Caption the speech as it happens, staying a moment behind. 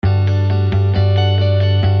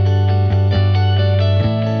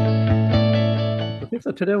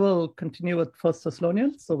So today we'll continue with First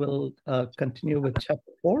Thessalonians. So we'll continue with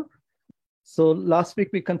chapter 4. So last week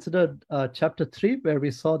we considered chapter 3, where we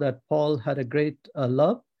saw that Paul had a great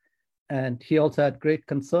love, and he also had great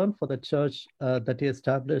concern for the church that he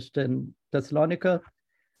established in Thessalonica.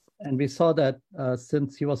 And we saw that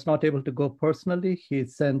since he was not able to go personally, he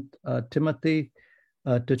sent Timothy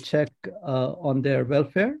to check on their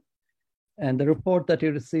welfare. And the report that he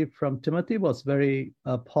received from Timothy was very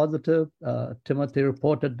positive. Timothy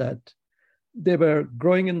reported that they were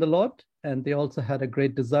growing in the Lord, and they also had a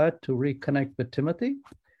great desire to reconnect with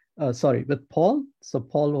Paul. So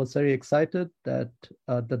Paul was very excited that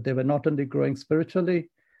they were not only growing spiritually,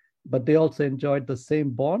 but they also enjoyed the same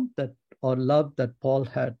bond or love that Paul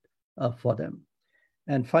had for them.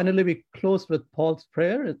 And finally, we closed with Paul's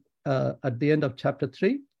prayer at the end of chapter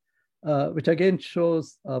 3. Which again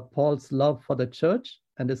shows Paul's love for the church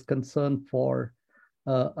and his concern for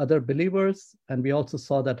other believers. And we also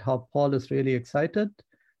saw that how Paul is really excited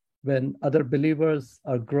when other believers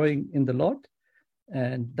are growing in the Lord.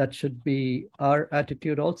 And that should be our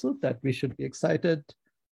attitude also, that we should be excited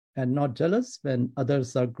and not jealous when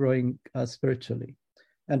others are growing spiritually.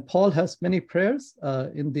 And Paul has many prayers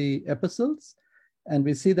in the epistles. And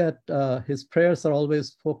we see that his prayers are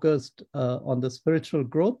always focused on the spiritual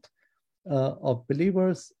growth of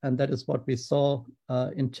believers, and that is what we saw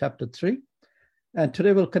in chapter 3. And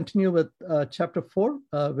today we'll continue with chapter 4,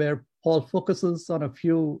 where Paul focuses on a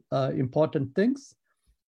few important things,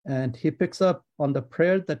 and he picks up on the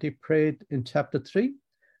prayer that he prayed in chapter 3.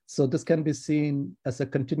 So this can be seen as a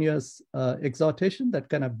continuous exhortation that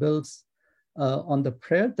kind of builds on the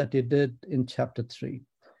prayer that he did in chapter 3.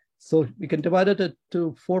 So we can divide it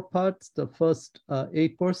into 4 parts. The first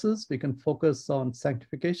 8 verses, we can focus on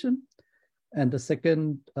sanctification. And the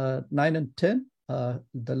second 9 and 10,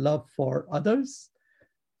 the love for others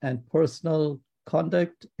and personal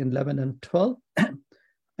conduct in 11 and 12.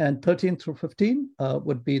 And 13 through 15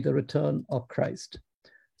 would be the return of Christ.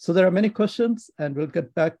 So there are many questions, and we'll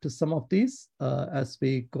get back to some of these as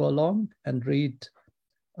we go along and read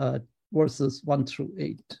verses 1 through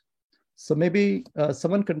 8. So maybe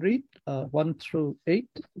someone can read 1 through 8,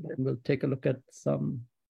 and we'll take a look at some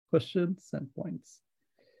questions and points.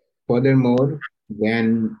 Furthermore,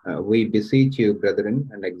 then we beseech you, brethren,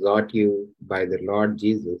 and exhort you by the Lord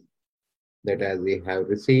Jesus, that as ye have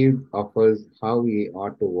received of us how ye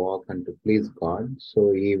ought to walk and to please God,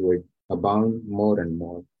 so ye would abound more and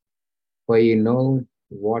more. For ye know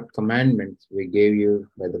what commandments we gave you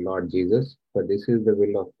by the Lord Jesus, for this is the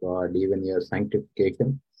will of God, even your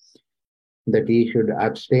sanctification, that ye should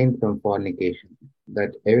abstain from fornication,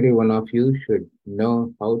 that every one of you should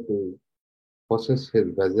know how to possess his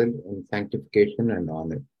vessel in sanctification and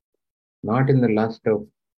honor, not in the lust of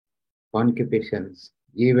concupiscence,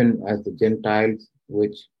 even as the Gentiles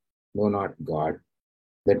which know not God,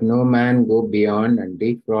 that no man go beyond and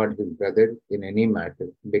defraud his brother in any matter,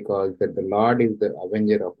 because that the Lord is the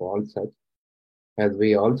avenger of all such, as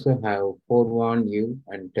we also have forewarned you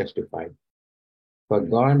and testified. For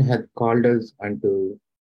God has not called us unto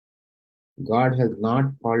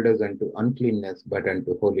uncleanness, but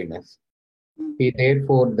unto holiness. He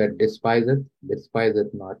therefore that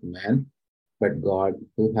despiseth not man, but God,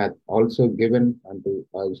 who hath also given unto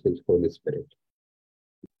us his Holy Spirit.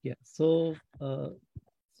 Yeah, so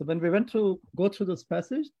when we went to go through this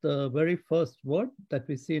passage, the very first word that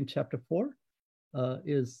we see in chapter 4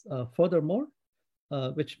 is furthermore,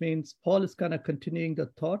 which means Paul is kind of continuing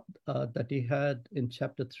the thought that he had in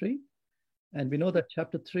chapter 3. And we know that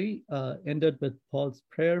chapter 3 ended with Paul's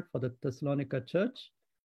prayer for the Thessalonica church.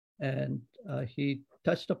 And he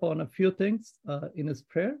touched upon a few things in his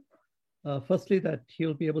prayer. Firstly, that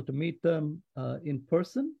he'll be able to meet them in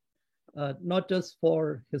person, not just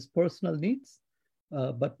for his personal needs,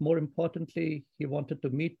 but more importantly, he wanted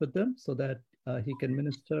to meet with them so that he can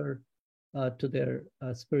minister to their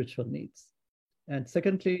spiritual needs. And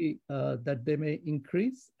secondly, that they may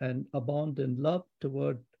increase and abound in love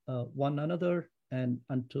toward one another and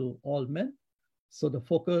unto all men. So the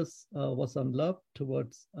focus was on love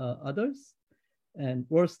towards others. And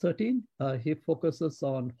verse 13, he focuses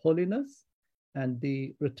on holiness and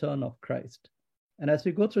the return of Christ. And as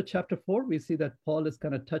we go through chapter 4, we see that Paul is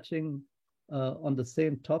kind of touching on the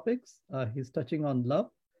same topics. He's touching on love.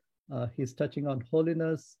 He's touching on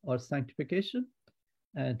holiness or sanctification.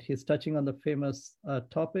 And he's touching on the famous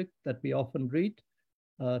topic that we often read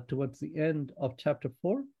towards the end of chapter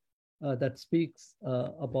 4. That speaks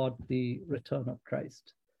about the return of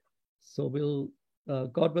Christ. So we'll,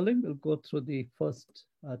 God willing, we'll go through the first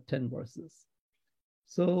 10 verses.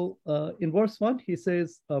 So in verse 1, he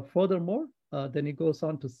says, furthermore, then he goes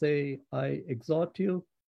on to say, I exhort you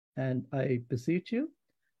and I beseech you.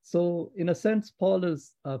 So in a sense, Paul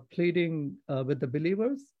is pleading with the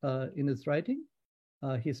believers in his writing.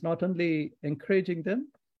 He's not only encouraging them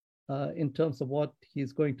in terms of what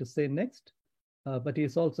he's going to say next, but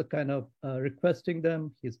he's also kind of requesting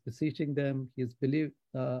them, he's beseeching them, he's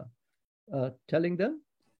telling them.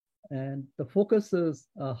 And the focus is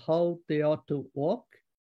how they ought to walk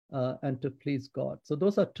and to please God. So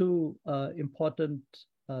those are two important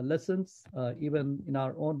lessons, even in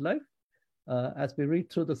our own life. As we read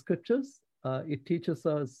through the scriptures, it teaches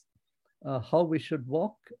us how we should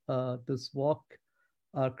walk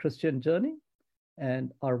our Christian journey.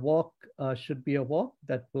 And our walk should be a walk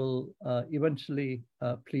that will eventually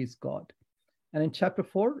please God. And in chapter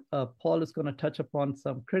 4, Paul is going to touch upon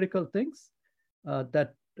some critical things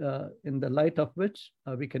that in the light of which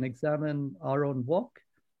we can examine our own walk,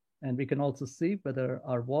 and we can also see whether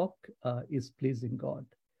our walk is pleasing God.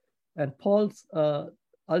 And Paul's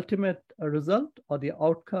ultimate result, or the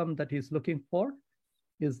outcome that he's looking for,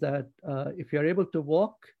 is that if you're able to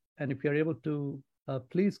walk and if you're able to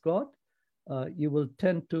please God, you will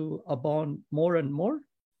tend to abound more and more,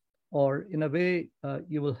 or in a way,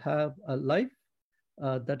 you will have a life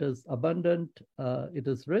that is abundant, it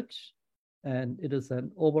is rich, and it is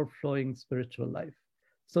an overflowing spiritual life.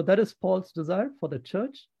 So that is Paul's desire for the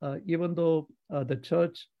church. Even though the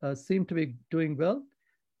church seemed to be doing well,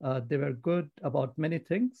 they were good about many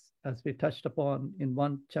things, as we touched upon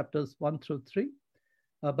in chapters 1 through 3.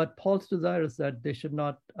 But Paul's desire is that they should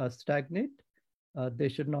not stagnate. They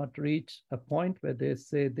should not reach a point where they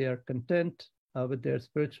say they are content with their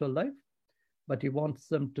spiritual life, but he wants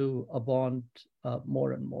them to abound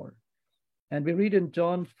more and more. And we read in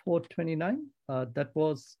John 4:29, that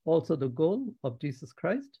was also the goal of Jesus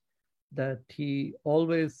Christ, that he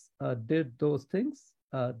always did those things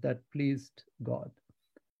that pleased God.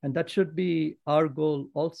 And that should be our goal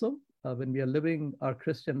also when we are living our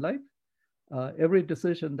Christian life. Every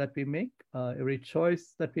decision that we make, every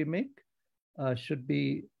choice that we make should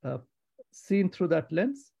be seen through that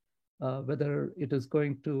lens, whether it is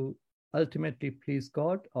going to ultimately please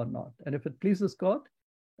God or not. And if it pleases God,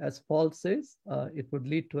 as Paul says, it would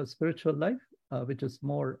lead to a spiritual life which is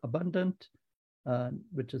more abundant,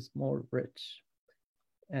 which is more rich.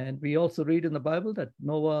 And we also read in the Bible that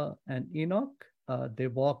Noah and Enoch, they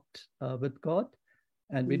walked with God.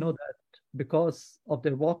 And we know that because of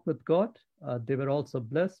their walk with God, they were also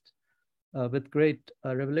blessed with great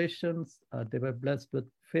revelations. They were blessed with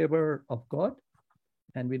favor of God.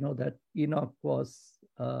 And we know that Enoch was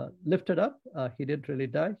lifted up. He didn't really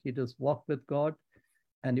die. He just walked with God,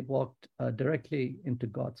 and he walked directly into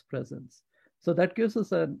God's presence. So that gives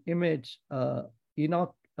us an image.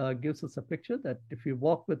 Enoch gives us a picture that if you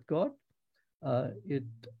walk with God,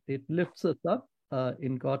 it lifts us up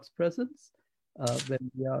in God's presence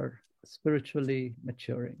when we are spiritually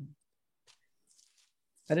maturing.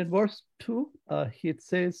 And in verse 2, it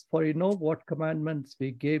says, "For you know what commandments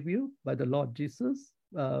we gave you by the Lord Jesus,"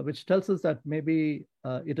 which tells us that maybe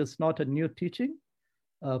it is not a new teaching.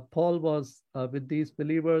 Paul was with these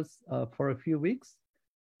believers for a few weeks.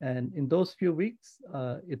 And in those few weeks,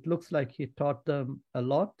 it looks like he taught them a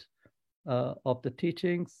lot of the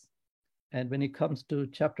teachings. And when he comes to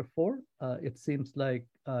chapter 4, it seems like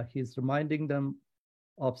he's reminding them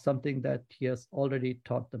of something that he has already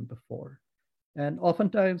taught them before. And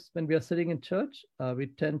oftentimes when we are sitting in church,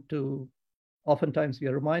 oftentimes we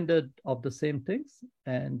are reminded of the same things,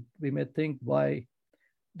 and we may think why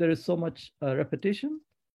there is so much repetition.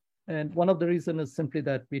 And one of the reasons is simply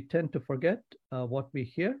that we tend to forget what we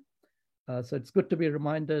hear. So it's good to be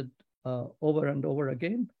reminded over and over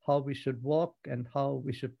again how we should walk and how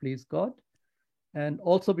we should please God. And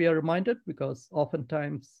also we are reminded because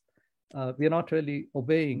oftentimes we are not really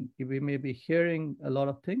obeying. We may be hearing a lot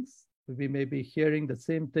of things. We may be hearing the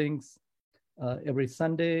same things every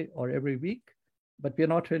Sunday or every week, but we are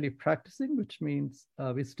not really practicing, which means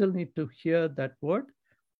we still need to hear that word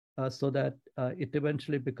so that it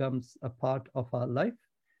eventually becomes a part of our life,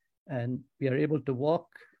 and we are able to walk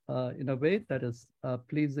in a way that is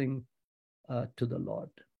pleasing to the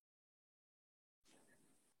Lord.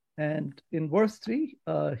 And in verse 3,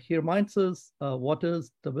 he reminds us what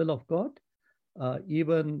is the will of God,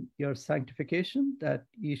 even your sanctification, that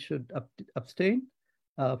ye should abstain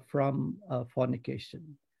from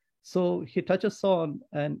fornication. So he touches on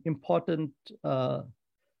an important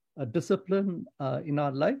discipline in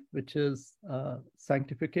our life, which is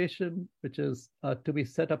sanctification, which is to be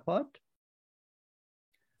set apart,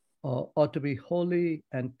 or to be holy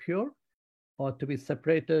and pure, or to be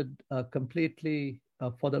separated completely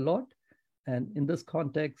for the Lord. And in this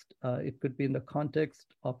context, it could be in the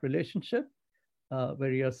context of relationship,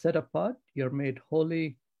 where you're set apart, you're made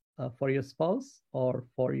holy for your spouse or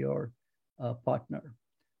for your partner.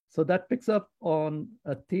 So that picks up on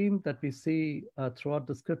a theme that we see throughout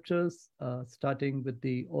the scriptures, starting with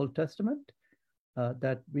the Old Testament,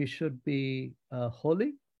 that we should be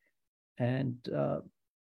holy. And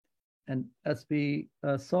as we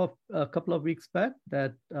saw a couple of weeks back,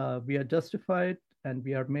 that we are justified and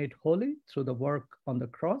we are made holy through the work on the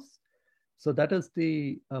cross. So that is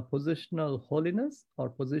the positional holiness or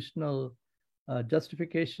positional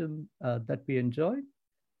justification that we enjoy,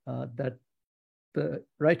 that the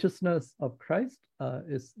righteousness of Christ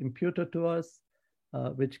is imputed to us,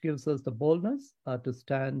 which gives us the boldness to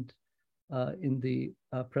stand in the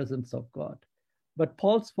presence of God. But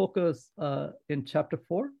Paul's focus in chapter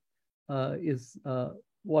 4 is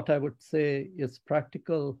what I would say is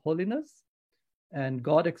practical holiness. And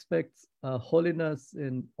God expects holiness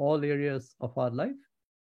in all areas of our life.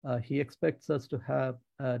 He expects us to have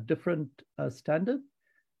a different standard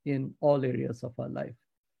in all areas of our life.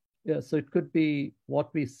 Yeah, so it could be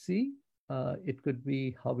what we see, it could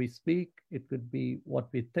be how we speak, it could be what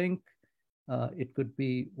we think, it could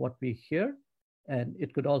be what we hear, and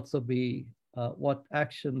it could also be what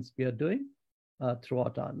actions we are doing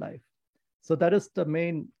throughout our life. So that is the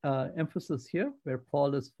main emphasis here, where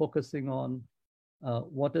Paul is focusing on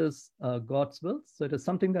what is God's will. So it is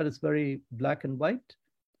something that is very black and white.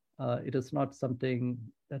 It is not something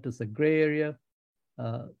that is a gray area.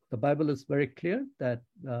 The Bible is very clear that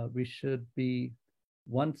we should be,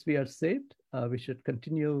 once we are saved, we should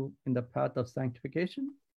continue in the path of sanctification,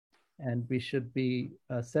 and we should be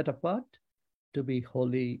set apart to be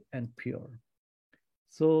holy and pure.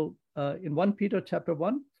 So in 1 Peter chapter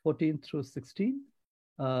 1, 14 through 16,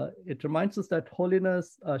 it reminds us that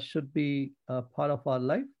holiness should be part of our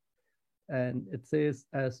life. And it says,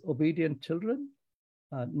 as obedient children,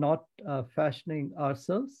 not fashioning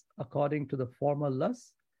ourselves according to the former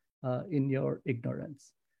lusts in your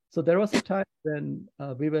ignorance. So there was a time when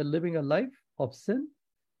we were living a life of sin,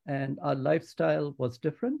 and our lifestyle was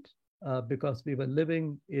different because we were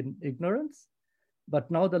living in ignorance.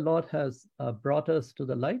 But now the Lord has brought us to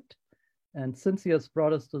the light. And since he has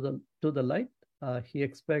brought us to the light, he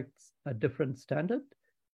expects a different standard.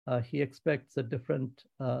 He expects a different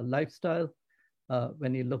lifestyle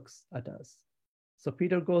when he looks at us. So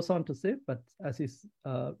Peter goes on to say, but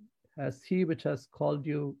as he which has called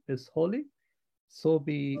you is holy, so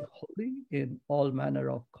be holy in all manner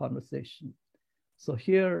of conversation. So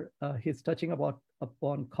here he's touching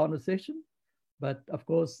upon conversation, but of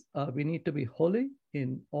course we need to be holy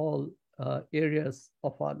in all areas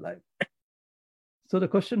of our life. So the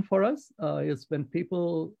question for us is, when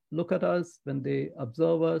people look at us, when they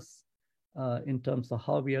observe us in terms of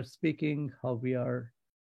how we are speaking, how we are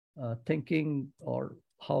thinking, or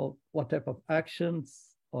what type of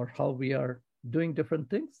actions, or how we are doing different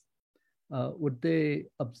things, would they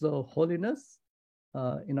observe holiness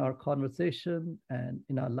in our conversation and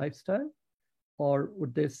in our lifestyle, or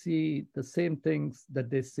would they see the same things that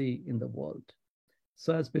they see in the world?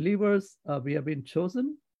 So as believers, we have been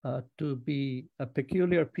chosen to be a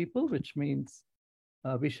peculiar people, which means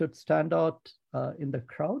we should stand out in the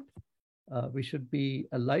crowd. We should be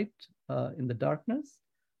a light in the darkness.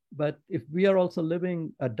 But if we are also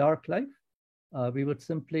living a dark life, we would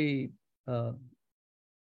simply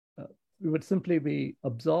be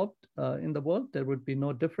absorbed in the world. There would be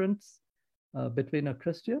no difference between a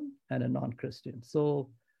Christian and a non-Christian. So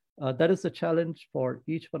that is a challenge for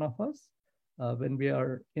each one of us. When we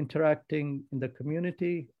are interacting in the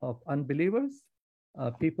community of unbelievers,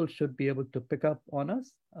 people should be able to pick up on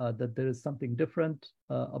us, that there is something different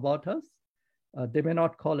about us. They may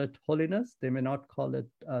not call it holiness, they may not call it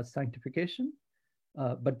sanctification,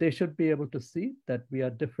 but they should be able to see that we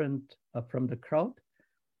are different from the crowd.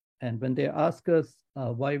 And when they ask us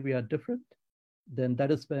why we are different, then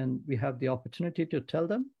that is when we have the opportunity to tell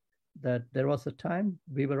them that there was a time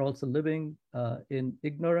we were also living in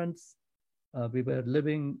ignorance. We were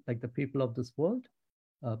living like the people of this world.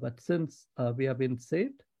 But since we have been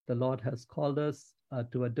saved, the Lord has called us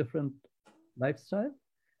to a different lifestyle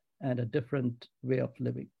and a different way of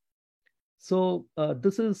living. So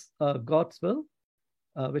this is God's will,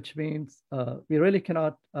 which means we really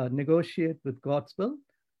cannot negotiate with God's will.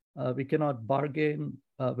 We cannot bargain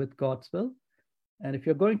with God's will. And if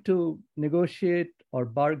you're going to negotiate or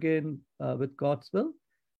bargain with God's will,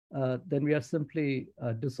 then we are simply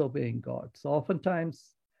disobeying God. So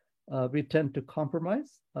oftentimes we tend to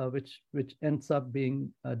compromise, which ends up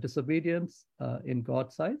being disobedience in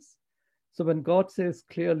God's eyes. So when God says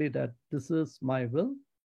clearly that this is my will,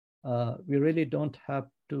 We really don't have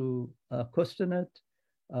to question it.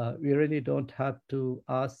 We really don't have to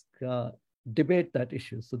debate that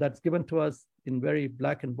issue. So that's given to us in very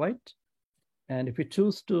black and white. And if we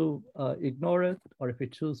choose to ignore it, or if we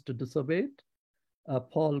choose to disobey it,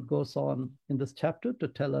 Paul goes on in this chapter to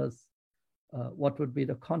tell us what would be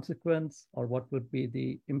the consequence, or what would be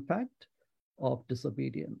the impact of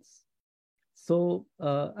disobedience. So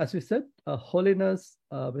as we said, holiness,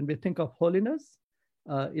 when we think of holiness,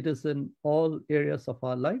 it is in all areas of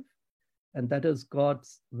our life, and that is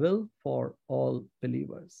God's will for all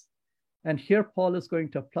believers. And here Paul is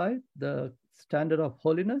going to apply the standard of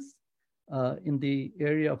holiness in the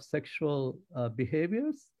area of sexual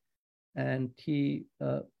behaviors. And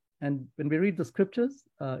when we read the scriptures,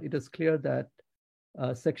 it is clear that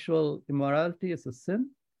sexual immorality is a sin,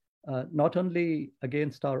 not only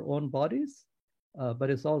against our own bodies, but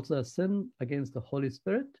it's also a sin against the Holy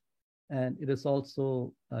Spirit. And it is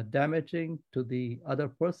also damaging to the other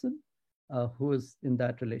person who is in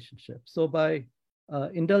that relationship. So by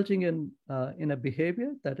indulging in a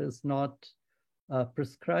behavior that is not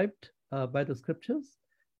prescribed by the scriptures,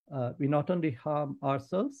 we not only harm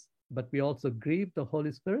ourselves, but we also grieve the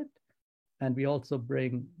Holy Spirit, and we also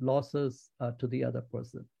bring losses to the other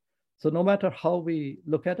person. So no matter how we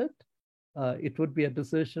look at it, it would be a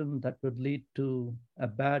decision that would lead to a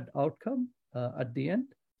bad outcome at the end.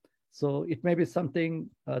 So it may be something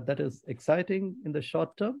that is exciting in the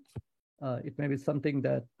short term. It may be something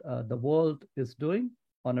that the world is doing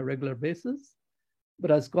on a regular basis. But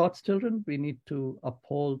as God's children, we need to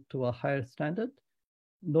uphold to a higher standard,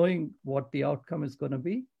 knowing what the outcome is going to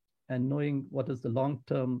be, and knowing what is the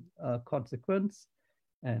long-term consequence,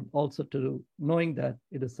 and also to knowing that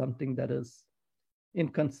it is something that is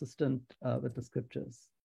inconsistent with the scriptures.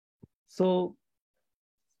 So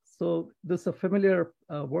this is a familiar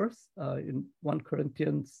verse in 1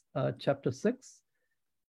 Corinthians chapter 6.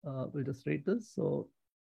 We'll just read this. So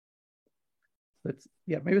it's,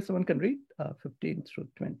 maybe someone can read 15 through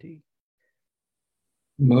 20.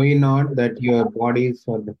 Know ye not that your bodies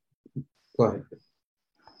are the... Go ahead.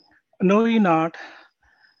 Know ye not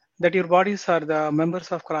that your bodies are the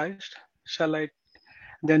members of Christ? Shall I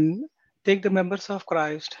then take the members of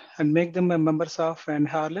Christ and make them members of an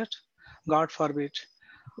harlot? God forbid.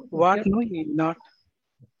 What know ye not?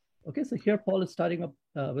 Okay, so here Paul is starting up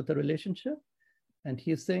with a relationship, and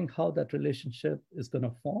he's saying how that relationship is going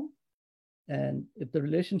to form. And if the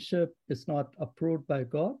relationship is not approved by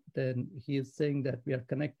God, then he is saying that we are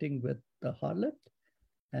connecting with the harlot,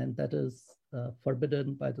 and that is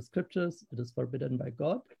forbidden by the scriptures. It is forbidden by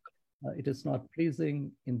God. It is not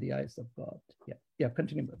pleasing in the eyes of God.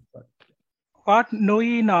 Continue. Sorry. What know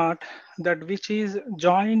ye not that which is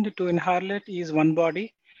joined to an harlot is one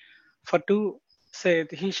body? For two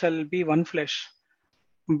saith, he shall be one flesh.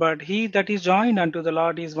 But he that is joined unto the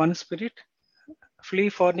Lord is one spirit. Flee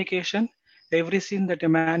fornication. Every sin that a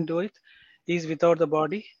man doeth is without the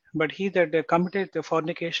body, but he that committeth the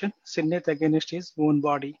fornication sinneth against his own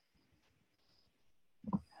body.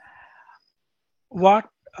 What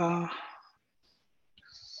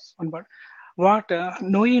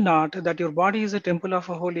know ye not that your body is a temple of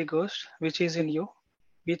a Holy Ghost, which is in you,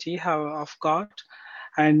 which ye have of God,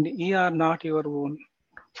 and ye are not your own?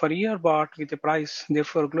 For ye are bought with a price.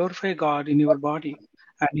 Therefore glorify God in your body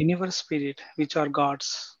and in your spirit, which are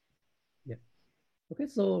God's. Okay,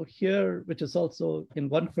 so here, which is also in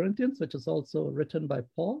 1 Corinthians, which is also written by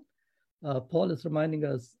Paul, Paul is reminding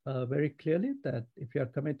us very clearly that if you are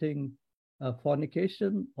committing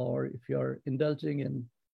fornication, or if you're indulging in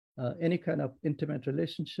any kind of intimate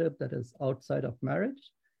relationship that is outside of marriage,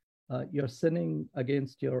 you're sinning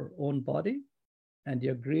against your own body, and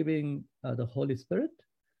you're grieving the Holy Spirit.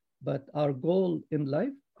 But our goal in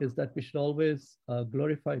life is that we should always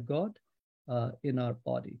glorify God in our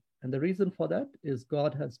body. And the reason for that is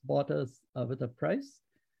God has bought us with a price.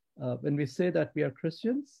 When we say that we are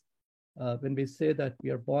Christians, when we say that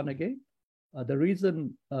we are born again, the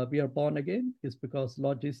reason we are born again is because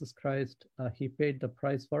Lord Jesus Christ, he paid the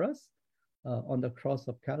price for us on the cross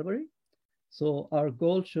of Calvary. So our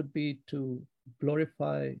goal should be to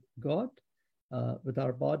glorify God with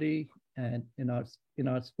our body and in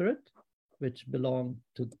our spirit, which belong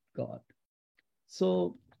to God.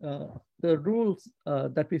 So the rules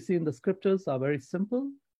that we see in the scriptures are very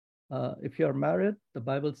simple. If you're married, the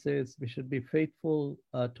Bible says we should be faithful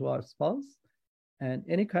to our spouse. And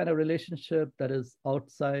any kind of relationship that is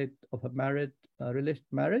outside of a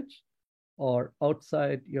marriage or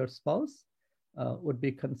outside your spouse would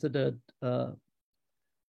be considered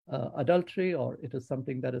adultery, or it is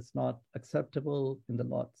something that is not acceptable in the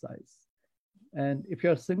Lord's eyes. And if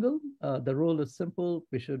you're single, the rule is simple.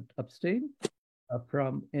 We should abstain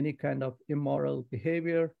from any kind of immoral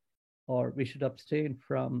behavior, or we should abstain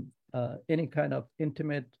from any kind of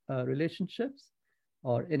intimate relationships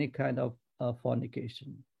or any kind of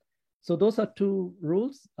fornication. So those are two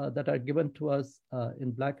rules that are given to us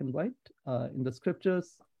in black and white in the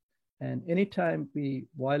scriptures. And anytime we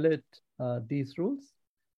violate these rules,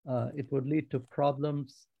 it would lead to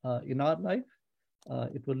problems in our life.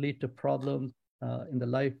 It would lead to problems in the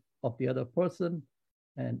life of the other person.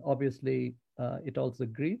 And obviously, it also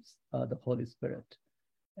grieves the Holy Spirit.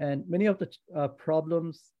 And many of the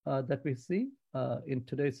problems that we see in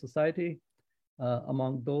today's society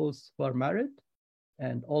among those who are married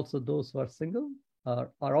and also those who are single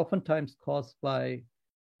are oftentimes caused by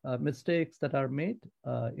mistakes that are made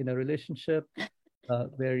in a relationship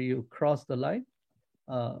where you cross the line,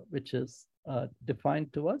 which is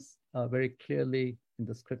defined to us very clearly in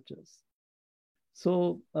the scriptures.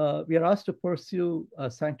 So we are asked to pursue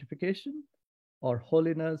sanctification or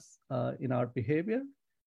holiness in our behavior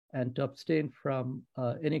and to abstain from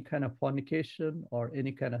any kind of fornication or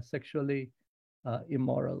any kind of sexually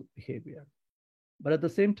immoral behavior. But at the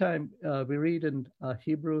same time, we read in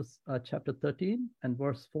Hebrews chapter 13 and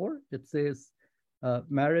verse 4, it says,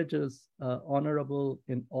 marriage is honorable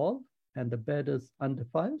in all, and the bed is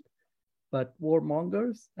undefiled, but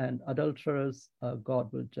warmongers and adulterers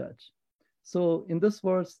God will judge. So in this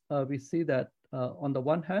verse, we see that on the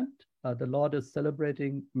one hand, the Lord is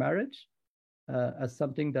celebrating marriage as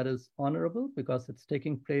something that is honorable because it's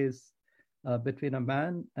taking place between a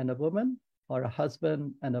man and a woman, or a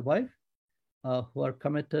husband and a wife who are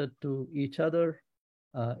committed to each other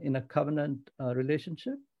in a covenant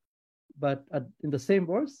relationship. But in the same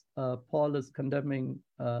verse, Paul is condemning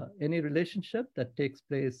any relationship that takes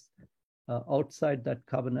place outside that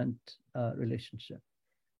covenant relationship.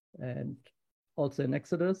 And also in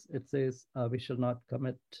Exodus, it says we shall not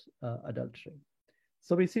commit adultery.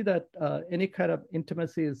 So we see that any kind of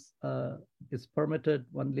intimacy is permitted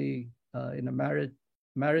only in a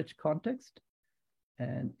marriage context.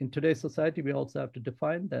 And in today's society, we also have to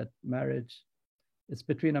define that marriage is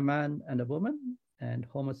between a man and a woman, and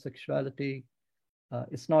homosexuality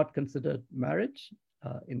is not considered marriage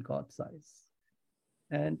in God's eyes.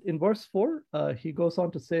 And in verse 4, he goes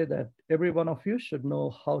on to say that every one of you should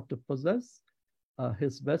know how to possess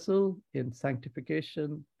his vessel in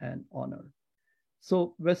sanctification and honor.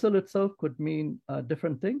 So vessel itself could mean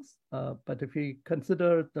different things, but if we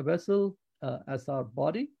consider the vessel as our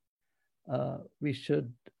body, we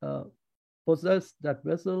should possess that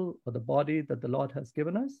vessel or the body that the Lord has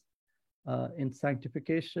given us in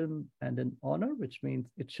sanctification and in honor, which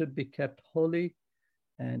means it should be kept holy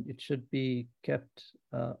and it should be kept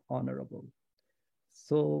honorable.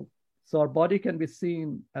 So our body can be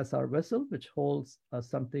seen as our vessel, which holds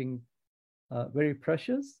something very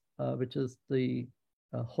precious, which is the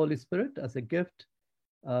Holy Spirit as a gift.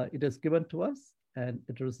 It is given to us and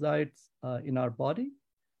it resides in our body.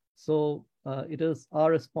 So it is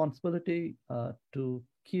our responsibility to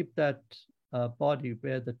keep that body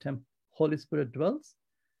where the Holy Spirit dwells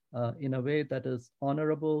in a way that is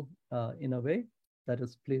honorable, in a way that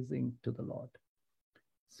is pleasing to the Lord.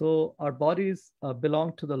 So our bodies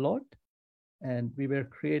belong to the Lord, and we were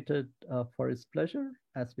created for his pleasure,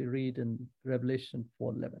 as we read in Revelation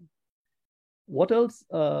 4:11. What else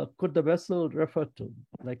could the vessel refer to?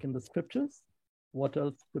 Like in the scriptures, what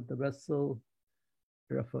else could the vessel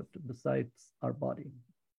refer to besides our body?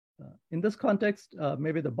 In this context,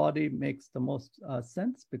 maybe the body makes the most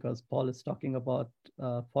sense because Paul is talking about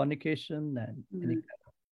fornication and any kind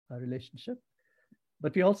of relationship.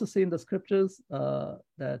 But we also see in the scriptures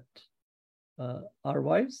that our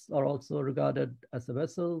wives are also regarded as a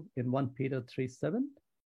vessel in 1 Peter 3:7,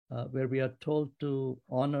 where we are told to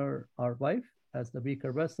honor our wife as the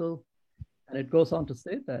weaker vessel. And it goes on to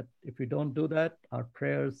say that if we don't do that, our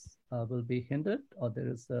prayers will be hindered, or there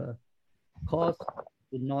is a cause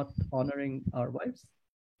to not honoring our wives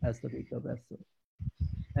as the weaker vessel.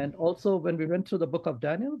 And also, when we went through the book of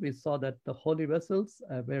Daniel, we saw that the holy vessels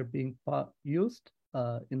were being used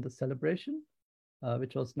in the celebration,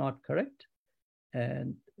 which was not correct.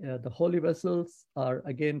 And the holy vessels are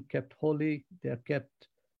again kept holy. They are kept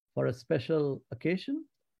for a special occasion.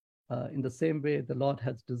 In the same way, the Lord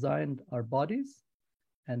has designed our bodies,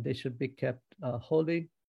 and they should be kept holy,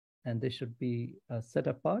 and they should be set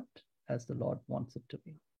apart as the Lord wants it to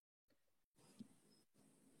be.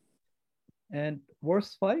 And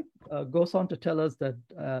verse 5 goes on to tell us that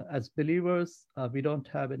as believers, we don't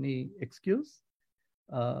have any excuse.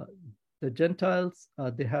 The Gentiles,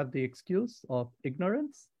 they have the excuse of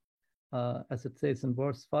ignorance, as it says in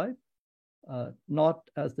verse 5. not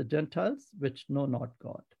as the Gentiles, which know not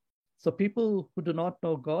God. So people who do not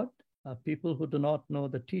know God, people who do not know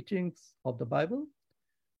the teachings of the Bible,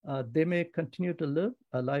 they may continue to live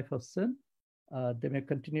a life of sin. They may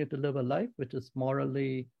continue to live a life which is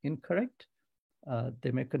morally incorrect.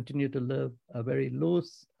 They may continue to live a very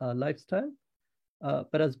loose lifestyle.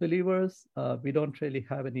 But as believers, we don't really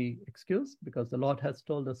have any excuse because the Lord has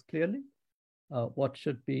told us clearly what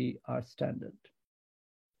should be our standard.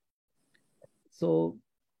 So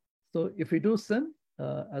if we do sin,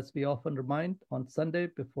 as we often remind on Sunday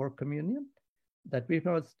before communion, that we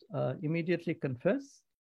must immediately confess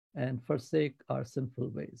and forsake our sinful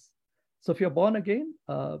ways. So if you're born again,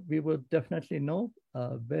 we would definitely know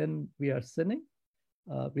when we are sinning.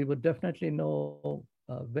 We would definitely know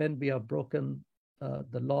when we have broken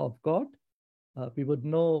the law of God. We would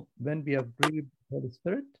know when we have grieved the Holy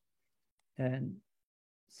Spirit. And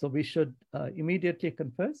so we should immediately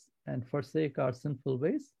confess and forsake our sinful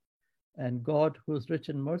ways. And God, who is rich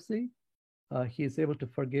in mercy, he is able to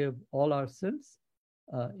forgive all our sins,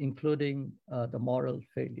 including the moral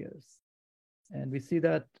failures. And we see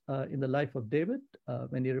that in the life of David.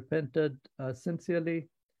 When he repented sincerely,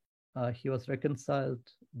 he was reconciled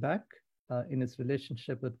back in his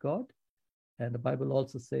relationship with God. And the Bible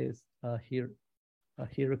also says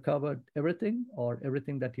he recovered everything, or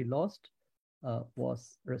everything that he lost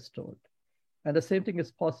was restored. And the same thing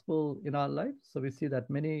is possible in our life. So we see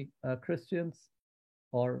that many Christians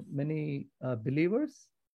or many believers,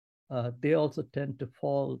 they also tend to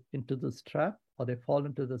fall into this trap, or they fall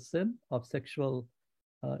into the sin of sexual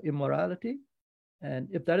immorality. And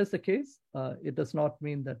if that is the case, it does not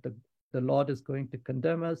mean that the Lord is going to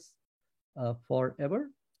condemn us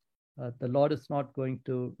forever. The Lord is not going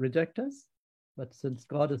to reject us. But since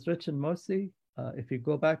God is rich in mercy, if we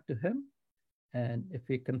go back to him and if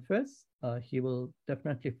we confess, he will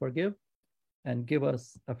definitely forgive and give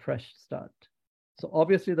us a fresh start. So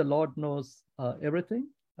obviously the Lord knows everything.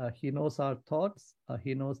 He knows our thoughts.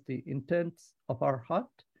 He knows the intents of our heart.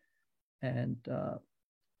 And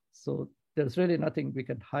so there's really nothing we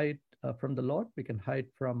can hide from the Lord. We can hide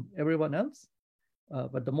from everyone else.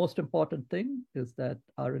 But the most important thing is that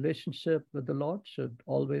our relationship with the Lord should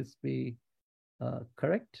always be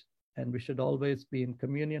correct, and we should always be in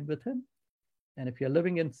communion with him. And if you're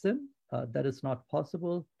living in sin, that is not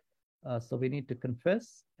possible. So we need to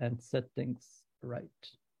confess and set things right.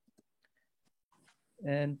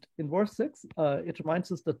 And in verse 6, it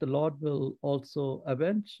reminds us that the Lord will also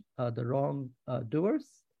avenge the wrong doers.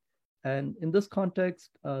 And in this context,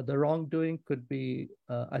 the wrongdoing could be,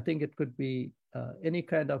 I think it could be any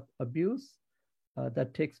kind of abuse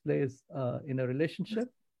that takes place in a relationship.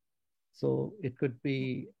 So it could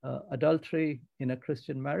be adultery in a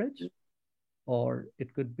Christian marriage, or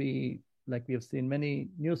it could be, like we have seen many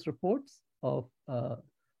news reports of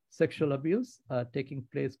sexual abuse taking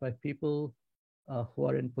place by people who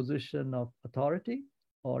are in position of authority,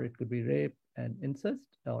 or it could be rape and incest,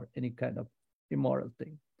 or any kind of immoral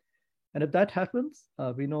thing. And if that happens,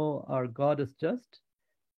 we know our God is just,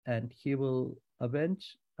 and he will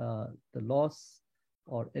avenge the loss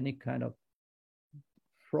or any kind of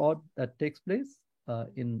fraud that takes place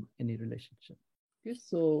in any relationship. Okay,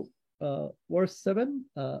 so verse 7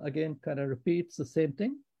 again kind of repeats the same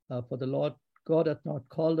thing. For the Lord God hath not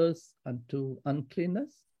called us unto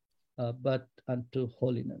uncleanness, but unto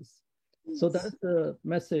holiness. So that is the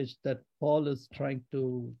message that Paul is trying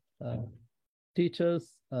to teach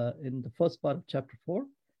us in the first part of chapter 4,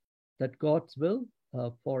 that God's will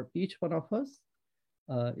for each one of us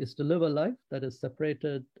is to live a life that is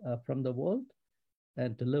separated from the world,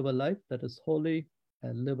 and to live a life that is holy,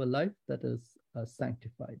 and live a life that is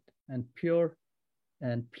sanctified and pure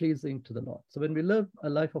and pleasing to the Lord. So when we live a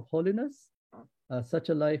life of holiness, such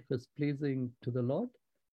a life is pleasing to the Lord,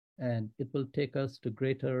 and it will take us to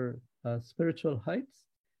greater spiritual heights,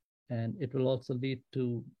 and it will also lead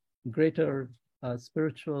to greater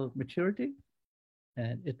spiritual maturity,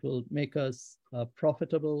 and it will make us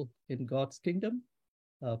profitable in God's kingdom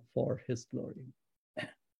for his glory.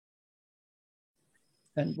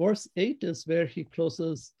 And verse 8 is where he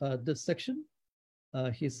closes this section.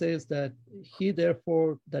 He says that he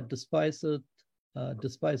therefore that despiseth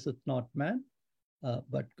not man,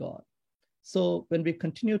 but God. So when we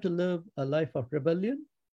continue to live a life of rebellion,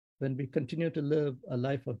 when we continue to live a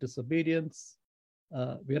life of disobedience,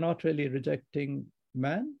 we are not really rejecting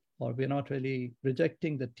man, or we are not really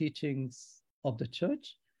rejecting the teachings of the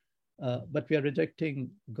church, but we are rejecting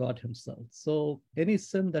God himself. So any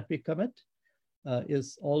sin that we commit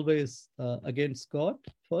is always against God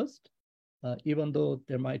first, even though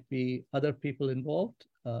there might be other people involved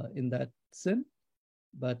in that sin,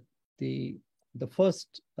 but the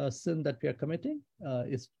first sin that we are committing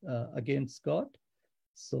is against God.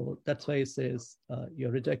 So that's why he says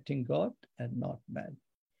you're rejecting God and not man.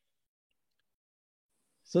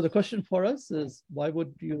 So the question for us is, why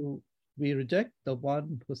would we reject the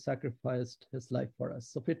one who sacrificed his life for us?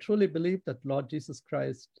 So if we truly believe that Lord Jesus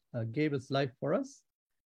Christ gave his life for us,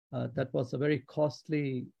 that was a very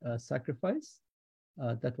costly sacrifice.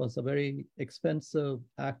 That was a very expensive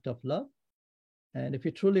act of love. And if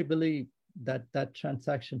you truly believe that that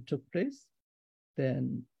transaction took place,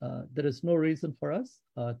 then there is no reason for us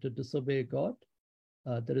to disobey God.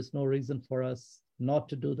 There is no reason for us not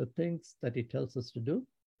to do the things that he tells us to do.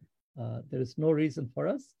 There is no reason for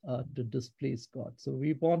us to displease God. So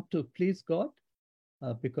we want to please God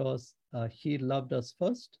because he loved us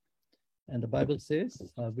first. And the Bible says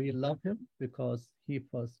we love him because he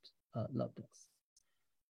first loved us.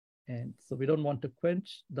 And so we don't want to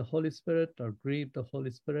quench the Holy Spirit or grieve the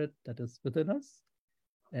Holy Spirit that is within us.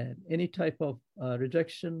 And any type of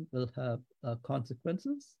rejection will have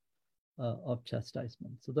consequences of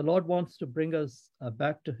chastisement. So the Lord wants to bring us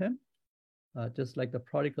back to him, just like the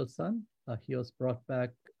prodigal son. He was brought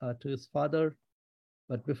back to his father,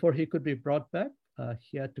 but before he could be brought back,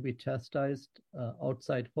 he had to be chastised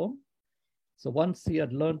outside home. So once he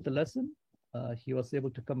had learned the lesson, he was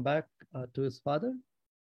able to come back to his father.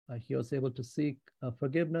 He was able to seek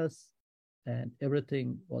forgiveness, and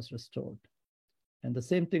everything was restored. And the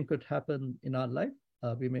same thing could happen in our life.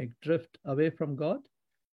 We may drift away from God.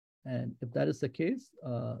 And if that is the case,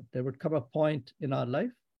 there would come a point in our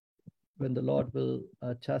life when the Lord will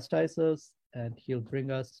chastise us, and he'll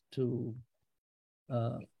bring us to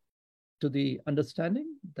the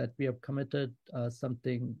understanding that we have committed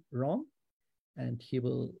something wrong, and he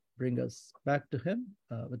will bring us back to him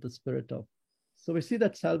with the spirit of. So we see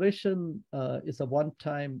that salvation is a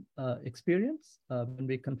one-time experience when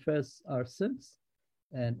we confess our sins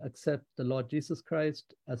and accept the Lord Jesus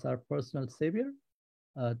Christ as our personal Savior.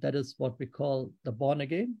 That is what we call the born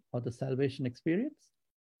again or the salvation experience.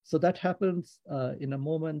 So that happens in a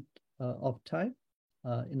moment of time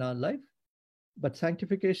in our life. But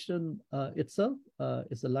sanctification itself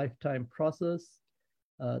is a lifetime process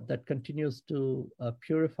that continues to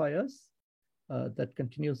purify us, that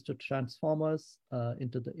continues to transform us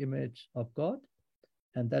into the image of God.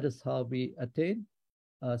 And that is how we attain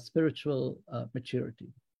spiritual maturity.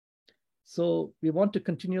 So we want to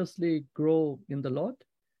continuously grow in the Lord.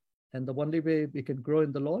 And the only way we can grow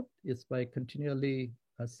in the Lord is by continually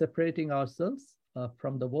separating ourselves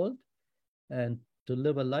from the world and to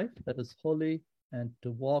live a life that is holy and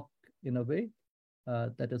to walk in a way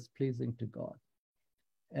that is pleasing to God.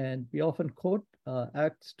 And we often quote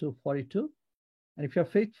Acts 2:42. And if you're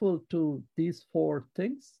faithful to these four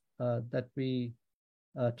things that we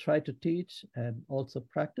try to teach and also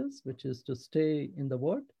practice, which is to stay in the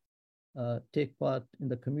Word, take part in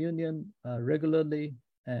the communion regularly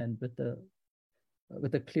and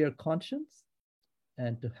with a clear conscience,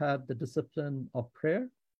 and to have the discipline of prayer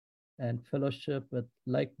and fellowship with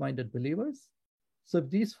like-minded believers. So if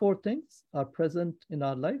these four things are present in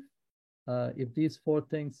our life, if these four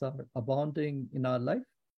things are abounding in our life,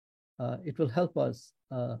 it will help us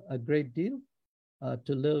a great deal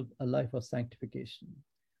to live a life of sanctification.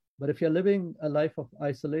 But if you're living a life of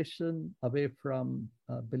isolation away from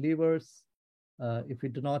believers, if we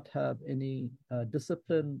do not have any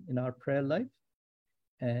discipline in our prayer life,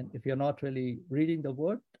 and if you're not really reading the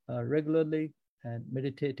Word regularly and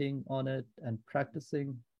meditating on it and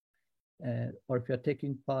practicing, or if you're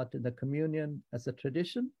taking part in the communion as a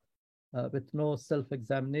tradition with no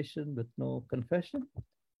self-examination, with no confession,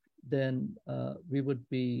 then we would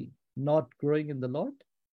be not growing in the Lord,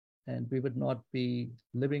 and we would not be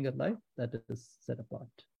living a life that is set apart.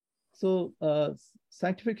 So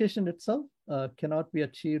sanctification itself cannot be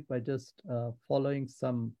achieved by just following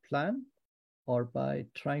some plan or by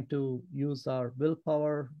trying to use our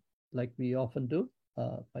willpower like we often do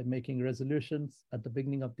by making resolutions at the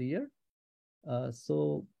beginning of the year.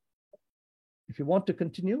 So if you want to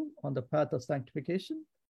continue on the path of sanctification,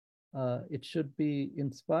 it should be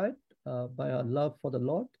inspired by our love for the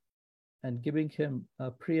Lord and giving him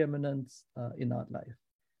preeminence in our life.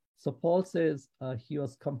 So Paul says he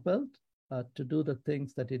was compelled to do the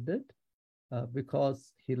things that he did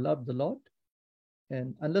because he loved the Lord.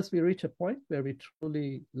 And unless we reach a point where we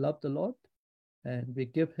truly love the Lord and we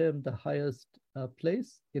give him the highest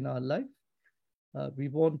place in our life, we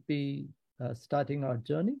won't be starting our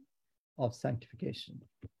journey of sanctification.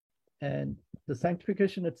 And the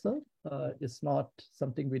sanctification itself is not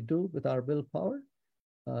something we do with our willpower.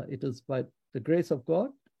 It is by the grace of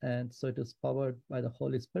God, and so it is powered by the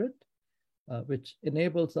Holy Spirit. which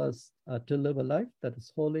enables us to live a life that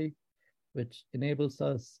is holy, which enables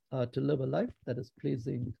us to live a life that is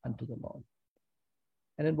pleasing unto the Lord.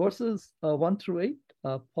 And in verses 1 through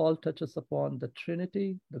 8, Paul touches upon the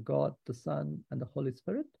Trinity, the God, the Son, and the Holy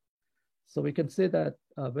Spirit. So we can say that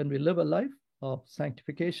when we live a life of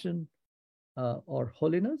sanctification or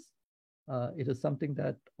holiness, it is something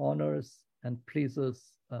that honors and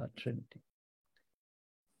pleases Trinity.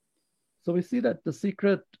 So we see that the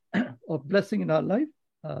secret of blessing in our life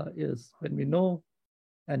is when we know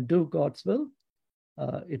and do God's will,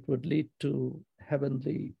 it would lead to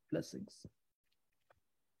heavenly blessings.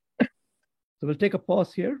 So we'll take a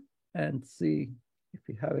pause here and see if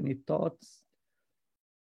you have any thoughts,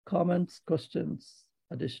 comments, questions,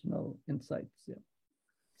 additional insights. Yeah.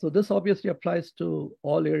 So this obviously applies to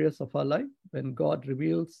all areas of our life when God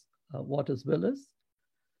reveals what His will is,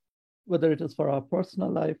 whether it is for our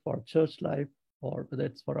personal life or church life, or whether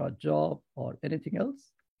it's for our job or anything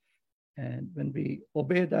else. And when we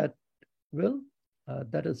obey that will,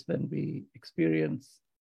 that is when we experience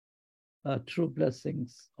true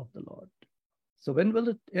blessings of the Lord. So when will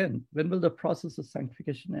it end? When will the process of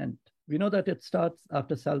sanctification end? We know that it starts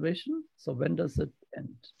after salvation. So when does it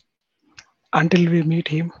end? Until we meet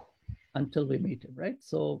Him. Until we meet Him, right?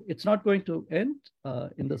 So it's not going to end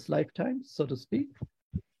in this lifetime, so to speak.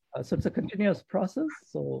 So it's a continuous process.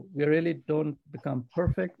 So we really don't become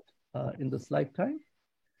perfect in this lifetime.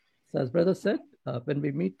 So as brother said, when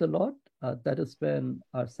we meet the Lord, that is when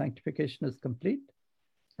our sanctification is complete.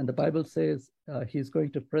 And the Bible says He's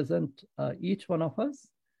going to present each one of us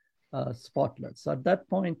spotless. So at that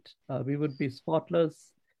point, we would be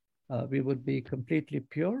spotless. We would be completely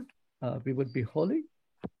pure. We would be holy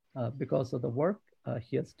because of the work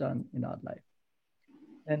He has done in our life.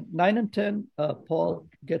 And 9 and 10, Paul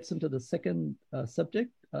gets into the second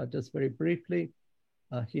subject. Just very briefly,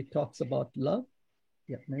 he talks about love.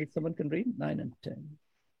 Yeah, maybe someone can read 9 and 10.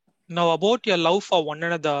 Now about your love for one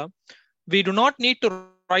another, we do not need to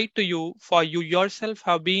write to you, for you yourself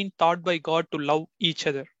have been taught by God to love each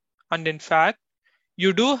other. And in fact,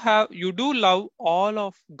 you do love all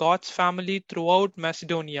of God's family throughout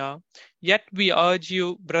Macedonia. Yet we urge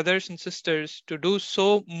you, brothers and sisters, to do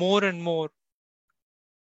so more and more.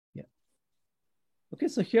 Yeah. Okay,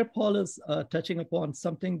 so here Paul is touching upon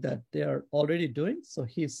something that they are already doing. So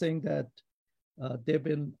he's saying that they've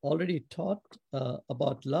been already taught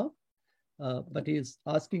about love, but he's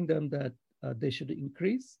asking them that they should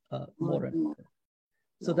increase more and more.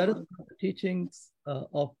 So that is the teachings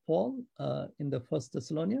of Paul in the First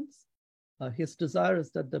Thessalonians. His desire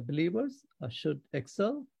is that the believers should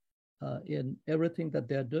excel in everything that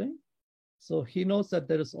they are doing. So he knows that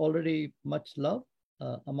there is already much love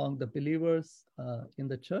among the believers in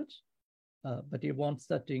the church, but he wants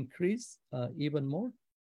that to increase even more,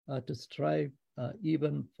 to strive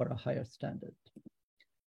even for a higher standard.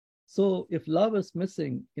 So if love is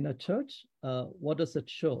missing in a church, what does it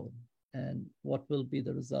show? And what will be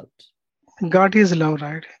the result? God is love,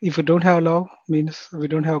 right? If we don't have love, means we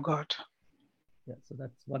don't have God. Yeah, so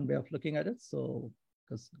that's one way of looking at it. So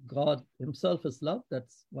because God Himself is love,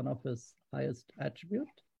 that's one of His highest attribute.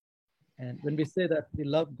 And when we say that we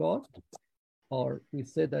love God, or we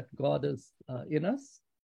say that God is in us,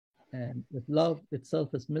 and if love itself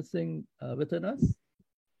is missing within us,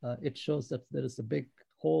 it shows that there is a big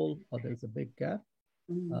hole or there is a big gap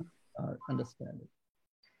in our understanding.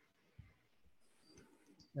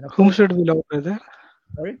 Whom should we love, brother?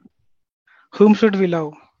 Sorry? Whom should we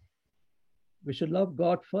love? We should love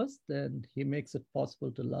God first, then He makes it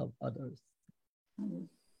possible to love others.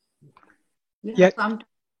 Yeah.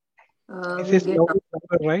 It is love your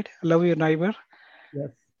neighbor, right? Love your neighbor.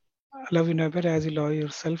 Yes. Love your neighbor as you love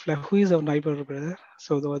yourself. Like, who is our neighbor, brother?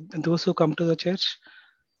 So those who come to the church,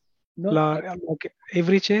 like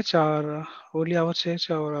every church, or only our church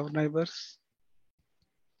or our neighbors?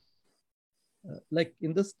 Like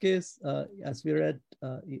in this case, as we read,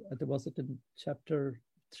 was it in chapter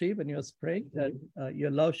 3 when you were praying, that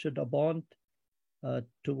your love should abound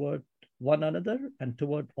toward one another and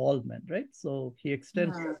toward all men, right? So he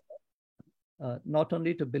extends not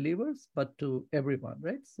only to believers, but to everyone,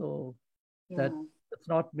 right? So that does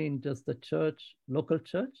not mean just the church, local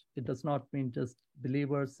church. It does not mean just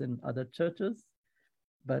believers in other churches.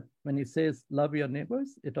 But when he says love your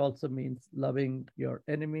neighbors, it also means loving your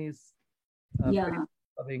enemies, loving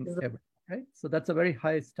everyone, right? So that's a very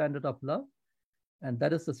high standard of love. And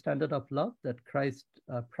that is the standard of love that Christ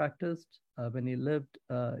practiced when he lived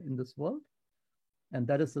in this world. And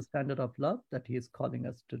that is the standard of love that he is calling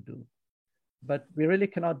us to do. But we really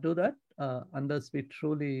cannot do that unless we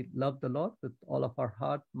truly love the Lord with all of our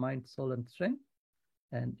heart, mind, soul, and strength.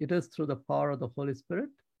 And it is through the power of the Holy Spirit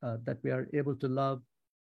that we are able to love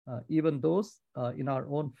even those in our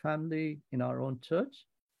own family, in our own church,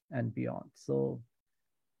 and beyond. So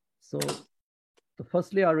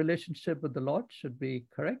firstly, our relationship with the Lord should be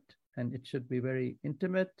correct, and it should be very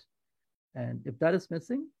intimate. And if that is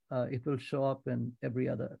missing, it will show up in every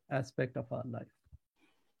other aspect of our life.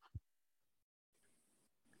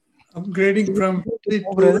 Upgrading from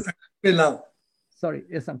love. Sorry,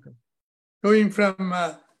 yes, Uncle. Going from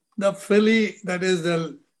the Philly, that is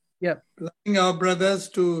the loving our brothers,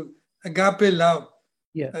 to agape love.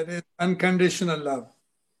 Yeah. That is unconditional love.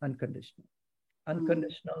 Unconditional,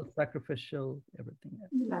 sacrificial, everything.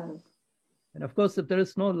 Love. And of course, if there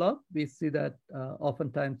is no love, we see that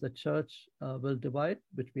oftentimes the church will divide,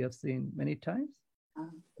 which we have seen many times.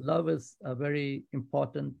 Love is a very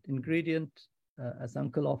important ingredient, as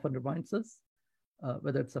Uncle often reminds us,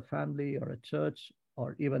 whether it's a family or a church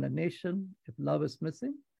or even a nation. If love is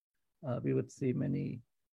missing, we would see many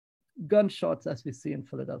gunshots as we see in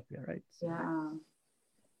Philadelphia, right? So,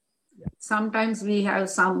 yeah. Sometimes we have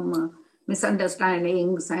some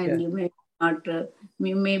misunderstandings, and you may not,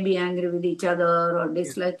 we may be angry with each other or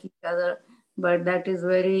dislike each other, but that is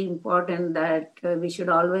very important that we should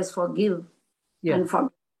always forgive and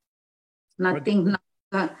forgive. Nothing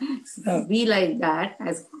be like that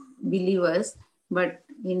as believers, but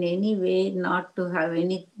in any way not to have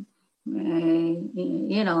any,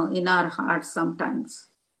 in our hearts sometimes.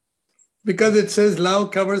 Because it says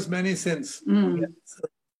love covers many sins. So,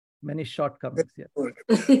 many shortcomings,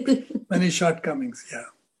 Many shortcomings,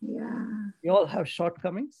 Yeah. We all have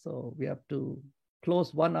shortcomings, so we have to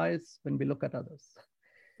close one eye when we look at others.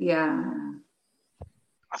 Yeah.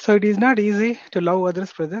 So it is not easy to love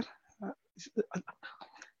others, brother.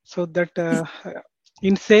 So that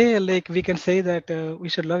we can say that we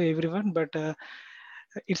should love everyone, but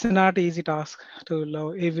it's not an easy task to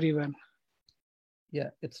love everyone. Yeah,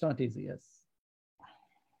 it's not easy, yes.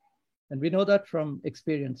 And we know that from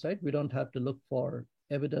experience, right? We don't have to look for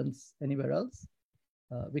evidence anywhere else.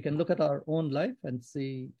 We can look at our own life and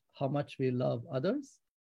see how much we love others,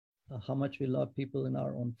 how much we love people in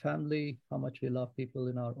our own family, how much we love people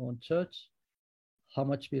in our own church, how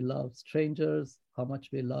much we love strangers, how much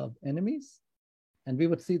we love enemies. And we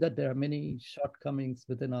would see that there are many shortcomings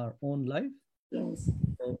within our own life. Yes.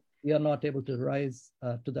 So we are not able to rise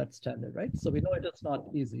to that standard, right? So we know it is not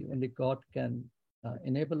easy. Only God can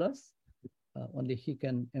enable us. Only He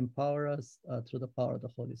can empower us through the power of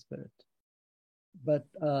the Holy Spirit. But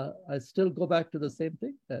I still go back to the same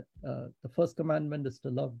thing, that the first commandment is to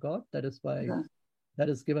love God. That is why that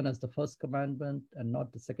is given as the first commandment and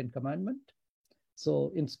not the second commandment.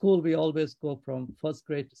 So in school, we always go from first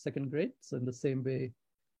grade to second grade. So in the same way,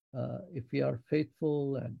 if we are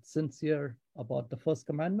faithful and sincere about the first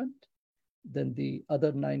commandment, then the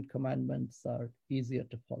other 9 commandments are easier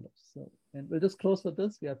to follow. So, and we'll just close with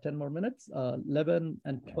this. We have 10 more minutes, 11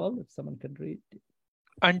 and 12, if someone can read.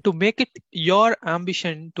 And to make it your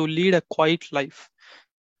ambition to lead a quiet life,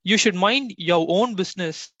 you should mind your own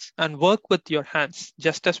business and work with your hands,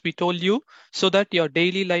 just as we told you, so that your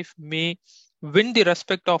daily life may win the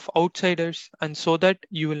respect of outsiders and so that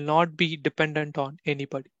you will not be dependent on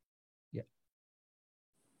anybody. Yeah.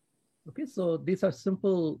 Okay, so these are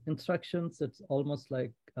simple instructions. It's almost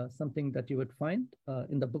like something that you would find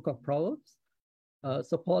in the book of Proverbs.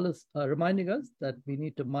 So Paul is reminding us that we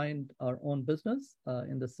need to mind our own business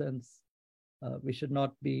in the sense we should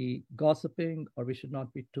not be gossiping, or we should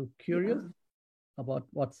not be too curious about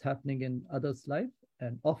what's happening in others' life.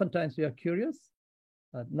 And oftentimes we are curious,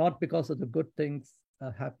 not because of the good things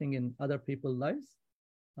happening in other people's lives.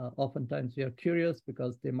 Oftentimes we are curious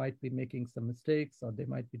because they might be making some mistakes, or they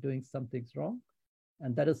might be doing some things wrong.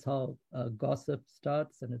 And that is how gossip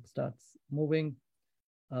starts, and it starts moving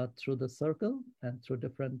through the circle and through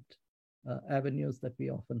different avenues that we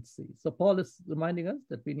often see. So Paul is reminding us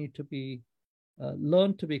that we need to be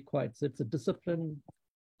learn to be quiet. So it's a discipline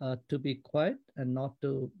to be quiet and not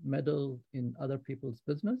to meddle in other people's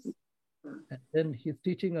business. And then he's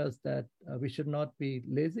teaching us that we should not be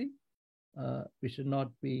lazy. We should not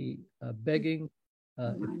be begging.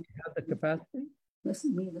 If we have the capacity,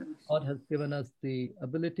 God has given us the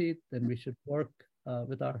ability, then we should work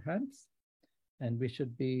with our hands, and we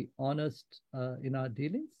should be honest in our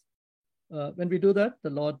dealings. When we do that, the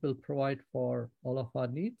Lord will provide for all of our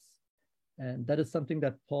needs. And that is something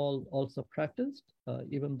that Paul also practiced.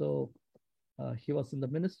 Even though he was in the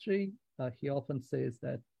ministry, he often says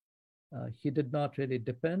that he did not really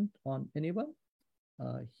depend on anyone.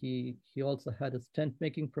 He also had his tent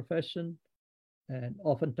making profession, and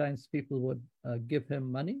oftentimes people would give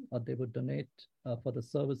him money, or they would donate for the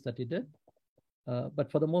service that he did.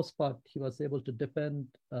 But for the most part, he was able to depend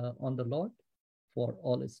on the Lord for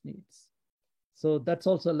all his needs. So that's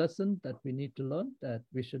also a lesson that we need to learn, that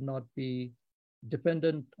we should not be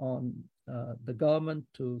dependent on the government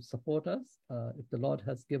to support us. If the Lord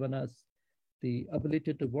has given us the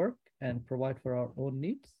ability to work and provide for our own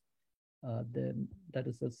needs, then that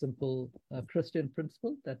is a simple Christian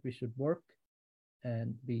principle that we should work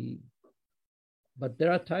and be. But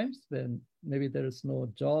there are times when maybe there is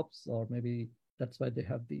no jobs, or maybe that's why they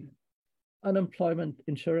have the unemployment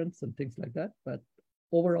insurance and things like that. But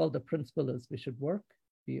overall, the principle is we should work,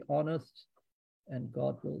 be honest, and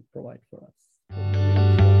God will provide for us.